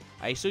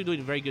 He's still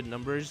doing very good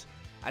numbers.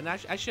 And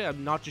actually,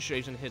 I'm not too sure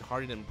he's going to hit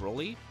harder than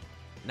Broly.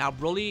 Now,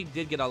 Broly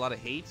did get a lot of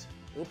hate.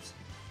 Oops.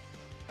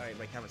 Alright,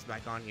 my camera's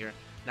back on here.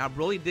 Now,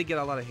 Broly did get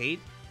a lot of hate,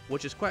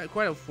 which is quite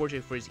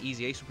unfortunate for his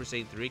easy A Super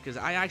Saiyan 3, because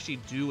I actually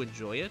do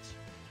enjoy it.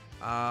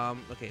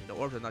 Okay, the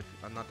orbs are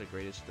not the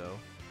greatest though.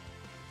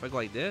 If I go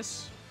like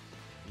this,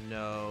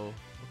 no.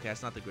 Okay,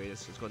 that's not the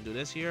greatest. Let's go and do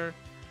this here.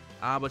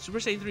 But Super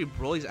Saiyan 3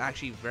 Broly is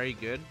actually very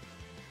good.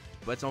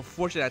 But it's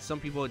unfortunate that some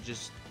people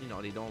just, you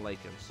know, they don't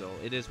like him. So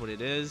it is what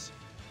it is.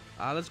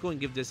 Let's go and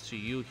give this to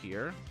you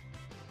here.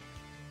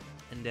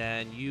 And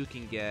then you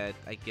can get,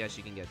 I guess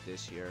you can get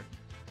this here.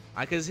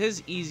 Because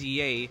his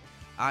EZA,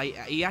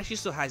 he actually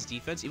still has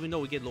defense, even though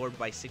we get lowered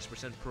by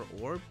 6% per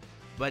orb.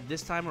 But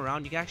this time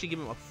around, you can actually give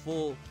him a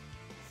full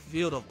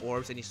field of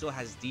orbs, and he still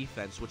has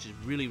defense, which is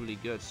really, really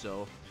good.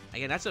 So,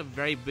 again, that's a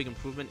very big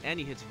improvement, and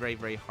he hits very,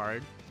 very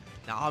hard.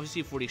 Now,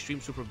 obviously, for the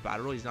Extreme Super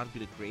Battle, he's not be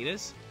the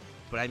greatest.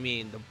 But, I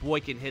mean, the boy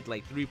can hit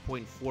like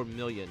 3.4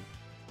 million,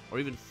 or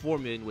even 4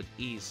 million with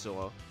ease.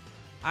 So,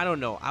 I don't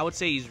know. I would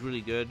say he's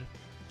really good.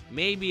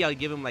 Maybe I'll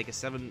give him like a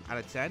 7 out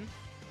of 10.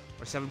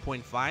 Or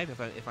 7.5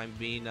 if I'm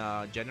being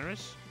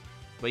generous.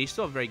 But he's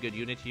still a very good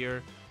unit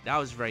here. That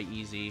was very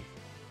easy.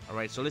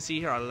 Alright, so let's see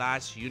here our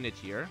last unit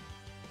here.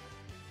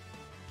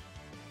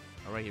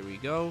 Alright, here we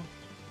go.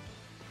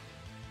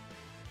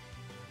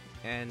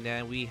 And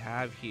then we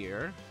have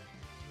here,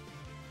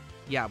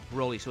 yeah,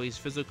 Broly. So he's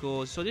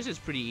physical. So this is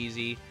pretty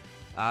easy.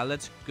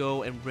 Let's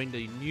go and bring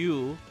the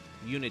new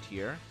unit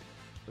here.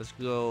 Let's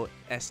go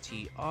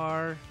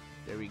STR.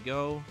 There we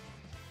go.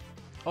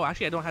 Oh,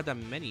 actually, I don't have that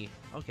many.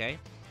 Okay.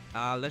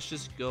 Let's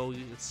just go.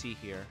 Let's see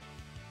here.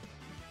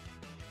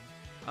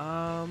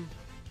 Now,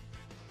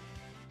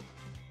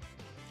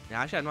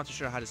 actually, I'm not too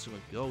sure how this is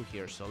going to go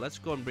here. So let's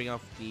go and bring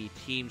up the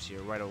teams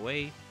here right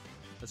away.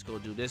 Let's go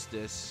do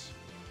this.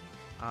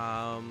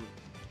 I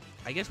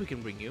guess we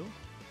can bring you.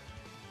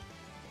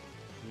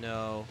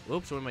 No.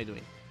 Oops, what am I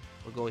doing?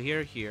 We'll go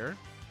here.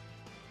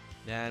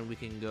 Then we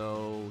can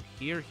go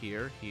here.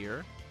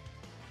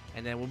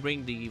 And then we'll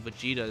bring the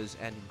Vegetas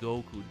and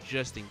Goku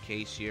just in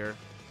case here.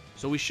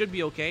 So we should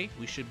be okay.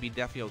 We should be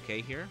definitely okay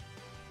here.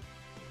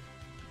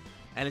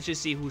 And let's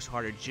just see who's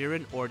harder,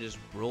 Jiren or this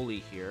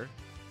Broly here.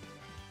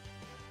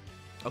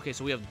 Okay,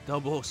 so we have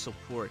double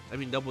support. I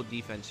mean, double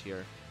defense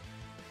here.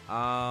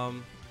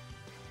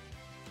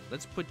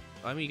 Let's put...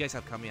 I mean, you guys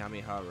have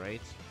Kamehameha,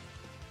 right?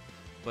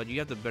 But you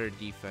have the better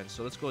defense.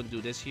 So let's go and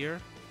do this here.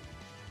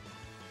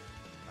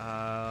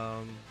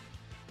 Yeah,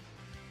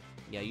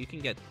 you can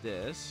get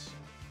this.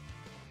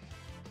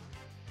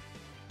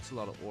 It's a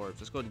lot of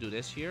orbs. Let's go and do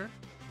this here.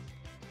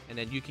 And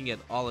then you can get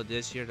all of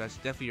this here. That's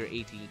definitely your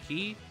 18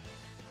 key.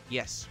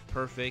 Yes,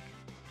 perfect.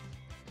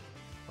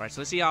 Alright,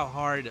 so let's see how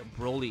hard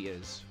Broly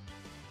is.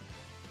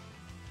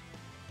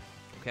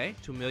 Okay,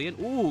 2 million.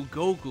 Ooh,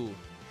 Goku.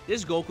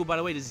 This Goku, by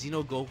the way, the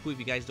Xeno Goku, if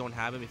you guys don't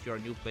have him, if you're a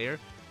new player,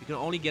 you can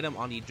only get him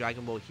on the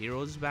Dragon Ball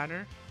Heroes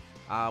banner,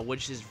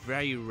 which is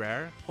very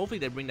rare. Hopefully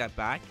they bring that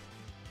back.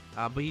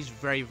 But he's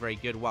very, very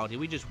good. Wow, did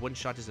we just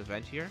one-shot this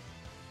event here?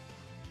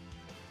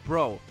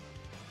 Bro.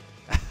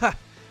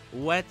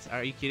 What?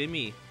 Are you kidding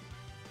me?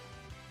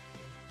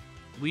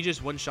 We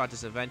just one-shot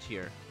this event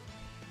here.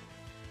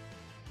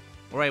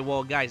 Alright,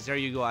 well, guys, there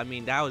you go. I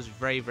mean, that was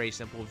very, very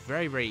simple.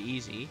 Very, very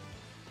easy.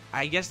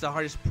 I guess the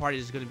hardest part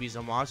is going to be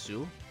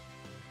Zamasu.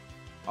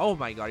 Oh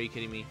my god, are you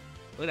kidding me?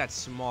 Look at that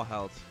small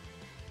health.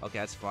 Okay,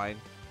 that's fine.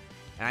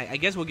 And I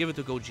guess we'll give it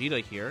to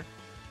Gogeta here.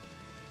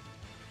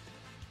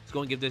 Let's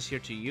go and give this here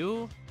to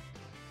you.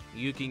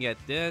 You can get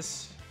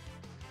this.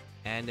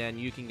 And then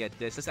you can get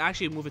this. Let's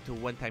actually move it to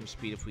 1x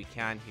speed if we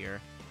can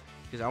here.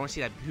 Because I want to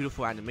see that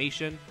beautiful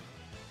animation.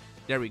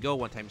 There we go,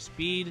 1x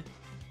speed.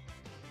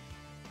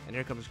 And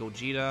here comes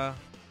Gogeta.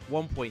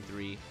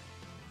 1.3.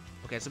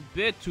 Okay, it's a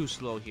bit too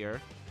slow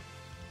here.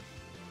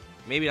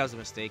 Maybe that was a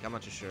mistake. I'm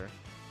not too sure.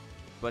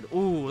 But,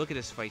 ooh, look at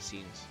this fight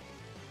scenes.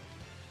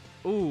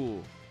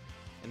 Ooh.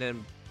 And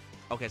then,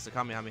 okay, it's the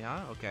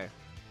Kamehameha. Okay.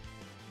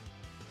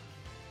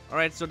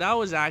 Alright, so that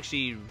was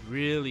actually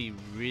really,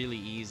 really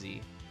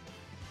easy.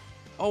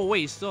 Oh,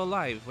 wait, he's still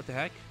alive. What the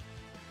heck?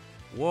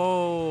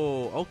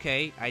 Whoa.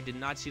 Okay, I did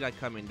not see that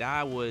coming.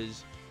 That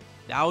was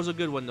a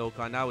good one,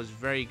 Dokkan. That was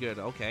very good.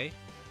 Okay.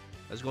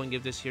 Let's go and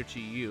give this here to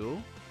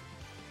you.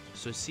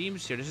 So it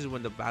seems here, this is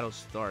when the battle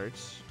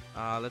starts.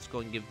 Let's go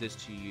and give this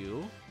to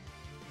you.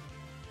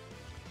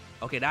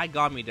 Okay, that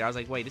got me there. I was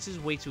like, wait, this is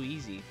way too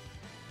easy.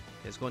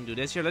 Let's go and do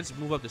this here. Let's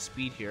move up the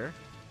speed here.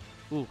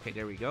 Ooh, okay,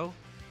 there we go.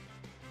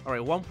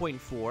 Alright,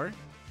 1.4.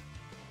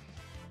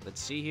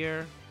 Let's see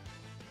here.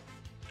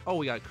 Oh,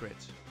 we got a crit.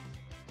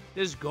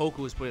 This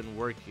Goku is putting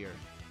work here.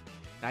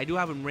 Now, I do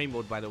have him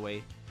rainbowed, by the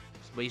way.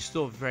 But he's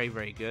still very,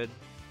 very good.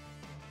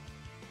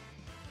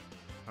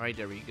 Alright,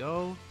 there we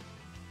go.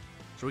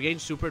 So we're getting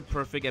super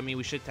perfect. I mean,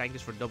 we should tank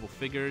this for double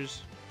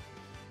figures.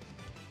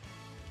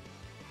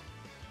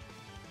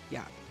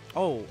 Yeah.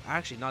 Oh,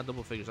 actually, not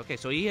double figures. Okay,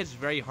 so he hits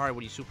very hard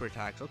when he super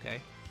attacks.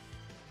 Okay.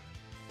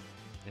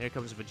 And here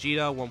comes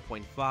Vegeta,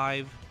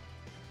 1.5.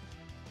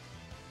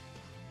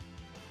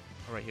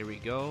 Alright, here we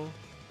go.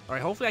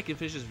 Alright, hopefully I can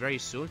finish this very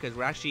soon, because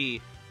we're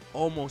actually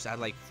almost at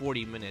like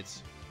 40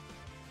 minutes.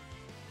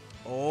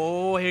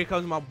 Oh, here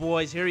comes my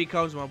boys. Here he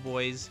comes, my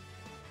boys.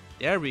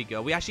 There we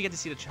go. We actually get to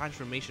see the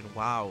transformation.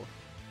 Wow.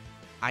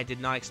 I did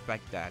not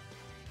expect that.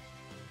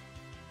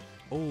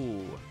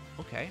 Oh,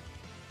 okay.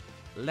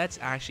 Let's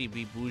actually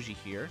be bougie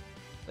here.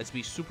 Let's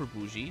be super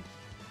bougie.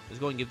 Let's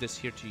go and give this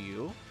here to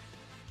you.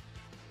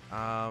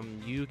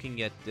 You can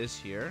get this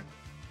here.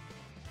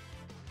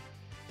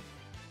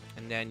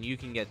 And then you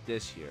can get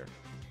this here.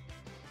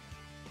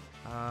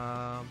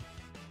 That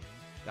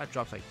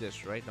drops like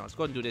this, right? Now let's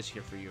go and do this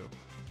here for you.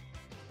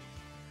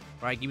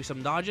 Alright, give me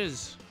some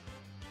dodges.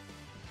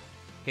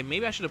 Okay,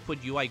 maybe I should have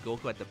put UI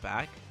Goku at the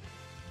back.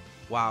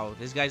 Wow,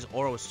 this guy's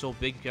aura was so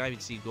big you can't even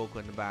see Goku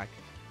in the back.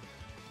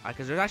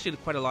 Because there's actually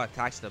quite a lot of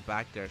attacks in the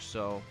back there,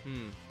 so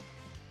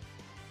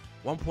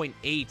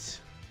 1.8.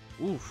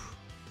 Oof.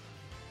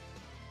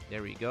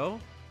 There we go.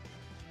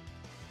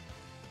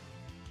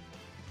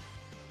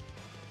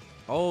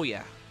 Oh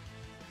yeah.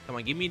 Come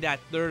on, give me that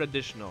third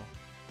additional.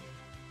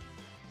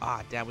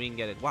 Ah, damn, we didn't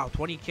get it. Wow,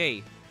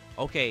 20k.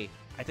 Okay,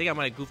 I think I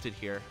might have goofed it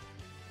here.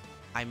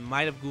 I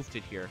might have goofed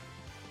it here.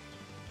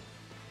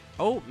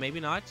 Oh, maybe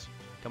not.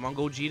 Come on,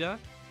 Gogeta.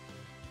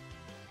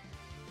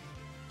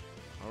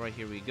 Alright,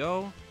 here we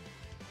go.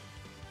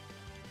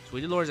 So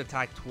we did Lord's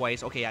attack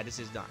twice. Okay, yeah, this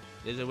is done.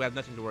 We have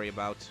nothing to worry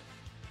about.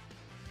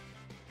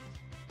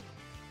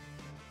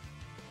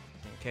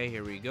 Okay,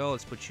 here we go.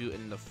 Let's put you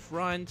in the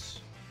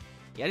front.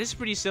 Yeah, this is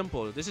pretty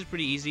simple. This is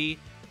pretty easy.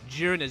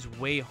 Jiren is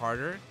way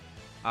harder.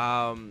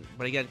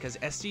 But again, because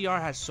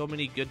SDR has so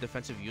many good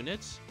defensive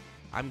units,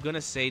 I'm going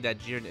to say that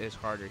Jiren is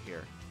harder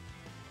here.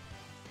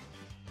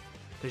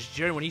 Because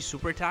Jiren, when he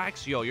super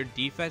attacks, yo, your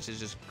defense is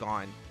just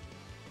gone.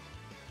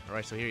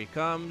 Alright, so here he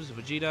comes,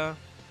 Vegeta.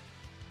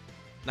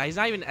 Now, he's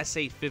not even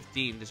SA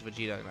 15, this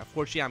Vegeta.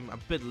 Unfortunately, I'm a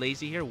bit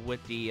lazy here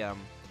with the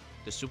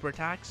super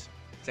attacks.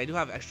 Because I do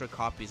have extra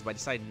copies, but I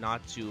decided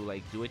not to,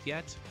 like, do it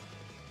yet.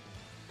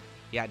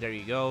 Yeah, there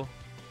you go.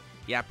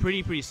 Yeah,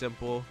 pretty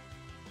simple.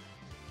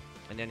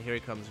 And then here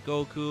comes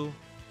Goku.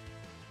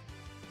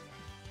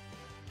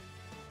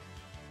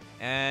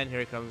 And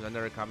here comes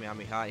another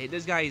Kamehameha.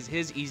 This guy,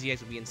 his easy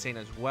X will be insane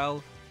as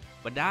well.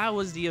 But that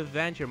was the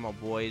event here, my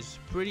boys.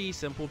 Pretty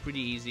simple,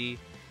 pretty easy.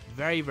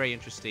 Very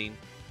interesting.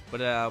 But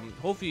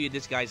hopefully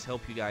this guys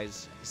help you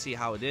guys see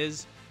how it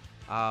is.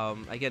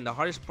 Again, the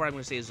hardest part I'm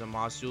going to say is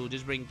Zamasu.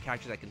 Just bring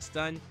characters that can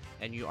stun,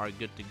 and you are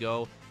good to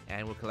go.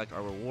 And we'll collect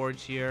our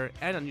rewards here.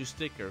 And a new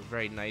sticker.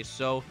 Very nice.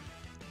 So,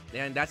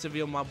 and that's the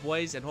video, my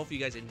boys. And hopefully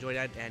you guys enjoyed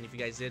that. And if you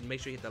guys did,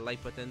 make sure you hit the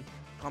like button.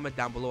 Comment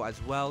down below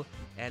as well.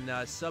 And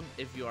sub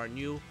if you are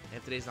new. And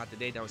if today's not the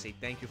day, then I will say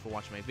thank you for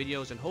watching my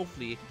videos. And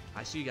hopefully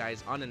I see you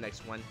guys on the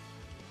next one.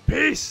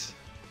 Peace!